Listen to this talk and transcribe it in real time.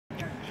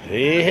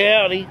Hey,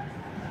 howdy.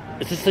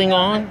 Is this thing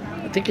on?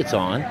 I think it's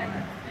on.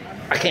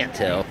 I can't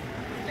tell.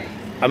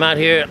 I'm out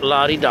here at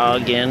Lottie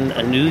Dog in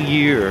a new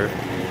year.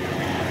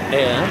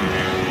 And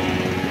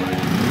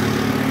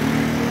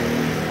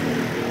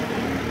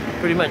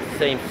pretty much the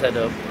same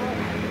setup.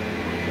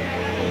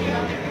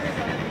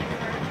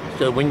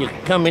 So when you're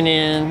coming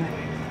in,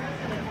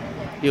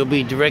 you'll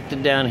be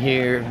directed down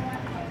here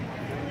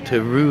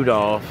to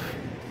Rudolph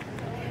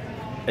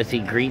as he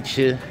greets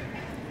you.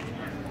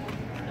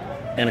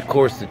 And of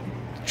course, the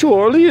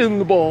Charlie in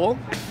the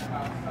box.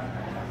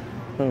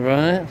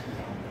 Alright.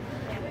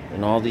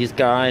 And all these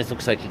guys,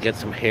 looks like you got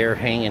some hair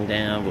hanging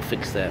down. We'll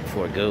fix that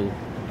before I go.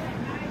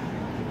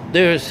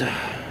 There's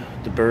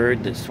the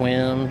bird that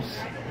swims,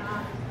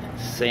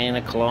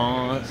 Santa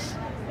Claus,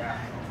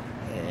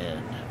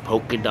 and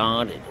polka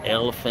dotted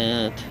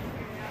elephant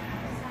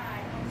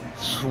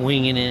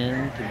swinging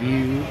into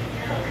view,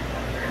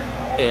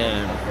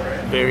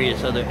 and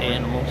various other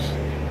animals.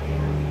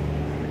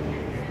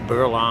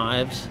 Girl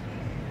lives.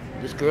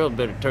 This girl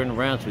better turn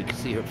around so we can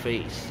see her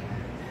face.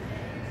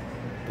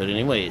 But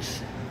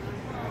anyways,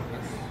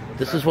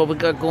 this is what we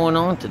got going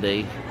on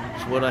today.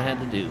 It's what I had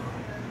to do.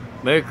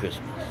 Merry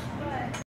Christmas.